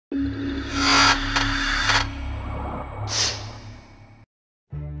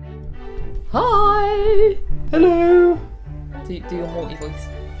Hi! Hello! Do your Morty voice.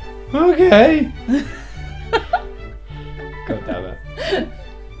 Okay! God damn it.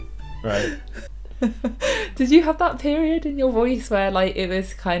 Right. Did you have that period in your voice where like it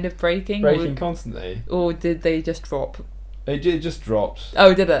was kind of breaking? Breaking constantly. Or did they just drop? It just dropped.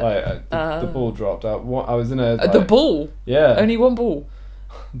 Oh, did it? Like, the ball dropped out. I was in a... the ball? Yeah. Only one ball?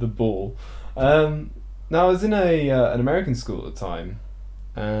 The ball. Now, I was in an American school at the time,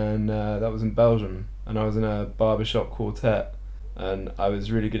 and that was in Belgium, and I was in a barbershop quartet, and I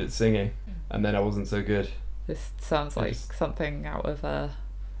was really good at singing, and then I wasn't so good. This sounds like something out of a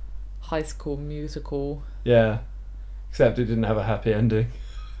High School Musical. Yeah, except it didn't have a happy ending.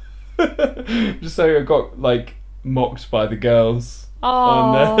 Just so I got like mocked by the girls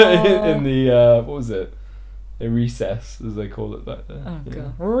in the what was it? A recess, as they call it back there. Oh god,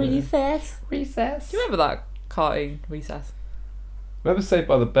 Yeah. recess. Recess. Do you remember that cartoon, Recess? Remember Saved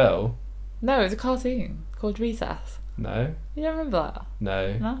by the Bell? No, it was a cartoon called Recess. No. You don't remember that?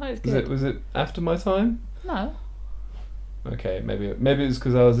 No. No, it was good. Was it after my time? No. Okay, maybe it was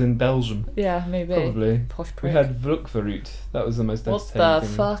because I was in Belgium. Yeah, maybe. Probably. Posh We prick. had Vlukverut. That was the most What entertaining the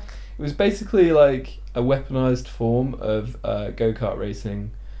thing. fuck? It was basically like a weaponized form of go-kart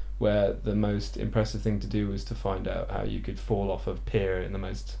racing, where the most impressive thing to do was to find out how you could fall off a pier in the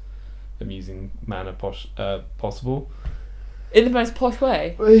most amusing manner possible. In the most posh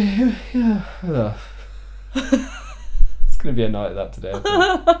way? Yeah. It's going to be a night of that today, I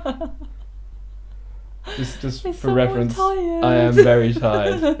think. Just It's for so reference, tired. I am very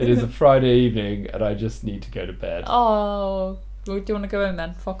tired. It is a Friday evening and I just need to go to bed. Oh, well, do you want to go home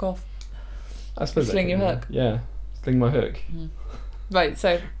then? Fuck off. I suppose Sling your hook. Yeah, sling my hook. Right,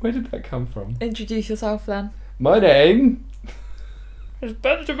 so Where did that come from? introduce yourself then. My name It's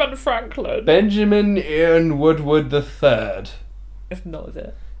Benjamin Franklin. Benjamin Ian Woodward III. It's not, is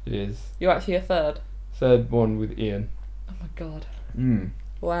it? It is. You're actually a third. Third one with Ian. Oh my god. Wow.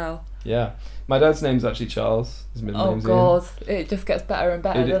 Wow. Yeah. My dad's name's actually Charles. His middle Oh name's god. It just gets better and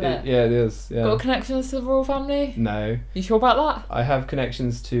better, Ian. doesn't it? Yeah, it is. Yeah. Got connections to the royal family? No. You sure about that? I have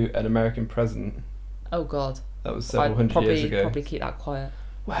connections to an American president. Oh god. That was several I'd hundred years ago. probably keep that quiet.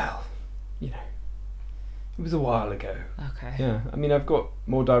 Well, it was a while ago. Okay. Yeah, I mean, I've got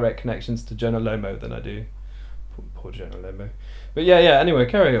more direct connections to Jonah Lomo than I do. Poor Jonah Lomo. But yeah, anyway,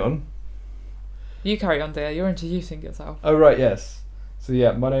 carry on. You carry on, dear. You're introducing yourself. Oh, right, yes. So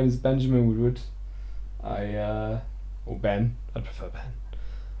yeah, my name is Benjamin Woodward. Or Ben, I'd prefer Ben.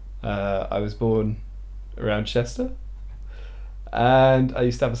 I was born around Chester. And I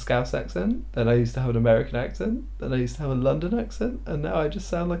used to have a Scouse accent, then I used to have an American accent, then I used to have a London accent, and now I just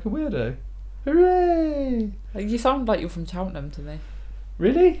sound like a weirdo. Hooray! You sound like you're from Cheltenham to me.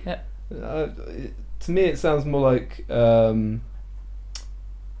 Really? Yeah. To me it sounds more like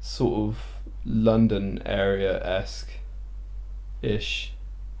sort of London area-esque ish,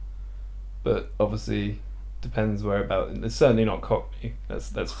 but obviously depends whereabout. It's certainly not Cockney.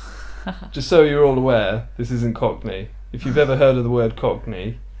 That's just so you're all aware, this isn't Cockney. If you've ever heard of the word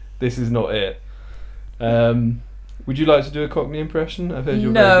Cockney, this is not it. Would you like to do a Cockney impression? I've heard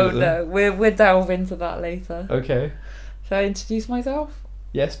you're very good at them. We'll delve into that later. Okay. Shall I introduce myself?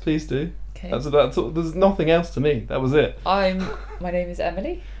 Yes, please do. Okay. That's all, there's nothing else to me. That was it. My name is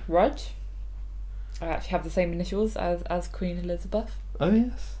Emily Rudge. I actually have the same initials as Queen Elizabeth. Oh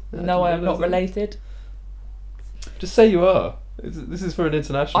yes. No, I am not realise that. related. Just say you are. This is for an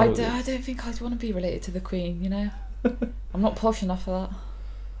international. I audience. don't think I'd want to be related to the Queen, you know? I'm not posh enough for that.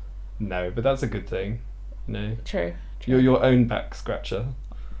 No, but that's a good thing. You know. True. You're your own back scratcher.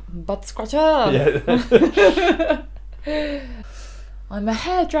 Butt scratcher! Yeah. I'm a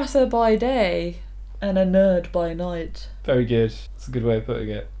hairdresser by day and a nerd by night. Very good. That's a good way of putting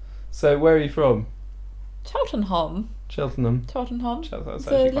it. So, where are you from? Cheltenham. Cheltenham. Cheltenham. That's It's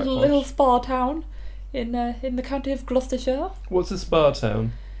actually a quite little posh. spa town in the county of Gloucestershire. What's a spa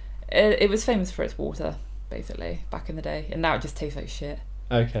town? It was famous for its water, basically, back in the day, and now it just tastes like shit.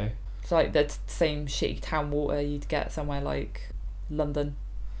 Okay. It's like the same shitty town water you'd get somewhere like London.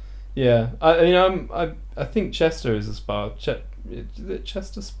 Yeah. I think Chester is a spa. Is it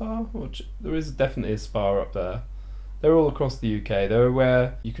Chester Spa? There is definitely a spa up there. They're all across the UK. They're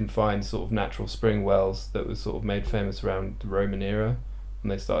where you can find sort of natural spring wells that was sort of made famous around the Roman era,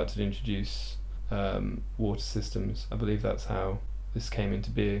 and they started to introduce water systems. I believe that's how this came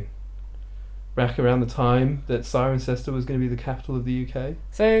into being. Back around the time that Cirencester was going to be the capital of the UK.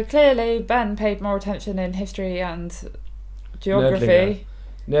 So clearly Ben paid more attention in history and geography.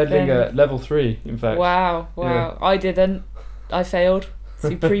 Nerdlinger, level 3, in fact. Wow. Yeah. I didn't. I failed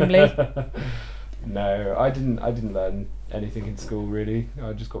supremely. No, I didn't learn anything in school really.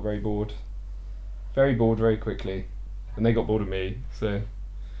 I just got very bored. very bored very quickly, and they got bored of me. So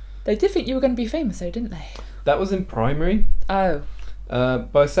They did think you were going to be famous, though, didn't they? that was in primary. Oh.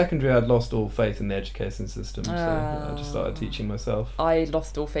 By secondary, I'd lost all faith in the education system, so I just started teaching myself. I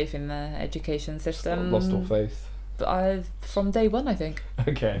lost all faith in the education system. Lost all faith. But from day one, I think.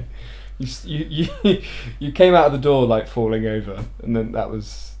 Okay, you came out of the door like falling over, and then that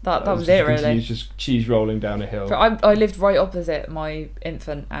was That was just it, a really. continuous just cheese rolling down a hill. But I lived right opposite my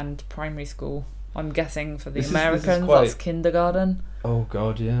infant and primary school. I'm guessing for the This is Americans, quite- that's kindergarten. Oh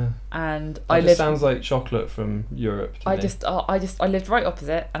God, yeah. And That I just lived. sounds like chocolate from Europe to me. I lived right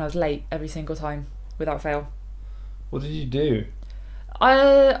opposite, and I was late every single time, without fail. What did you do?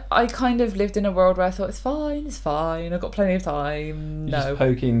 I kind of lived in a world where I thought it's fine, I've got plenty of time. You're just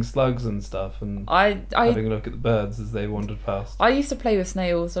poking slugs and stuff and having a look at the birds as they wandered past. I used to play with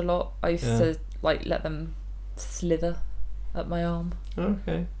snails a lot. I used Yeah. to like let them slither up my arm.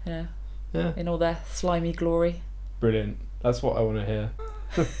 Okay. Yeah. Yeah. In all their slimy glory. Brilliant. That's what I want to hear.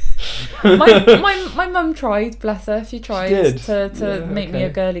 my mum tried, bless her. She tried did? to Yeah, make me a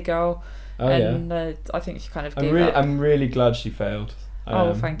girly girl. Oh And I think she kind of gave up. I'm really glad she failed.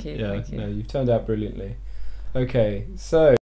 Oh, thank you. Yeah, Thank you. no, you've turned out brilliantly. Okay, so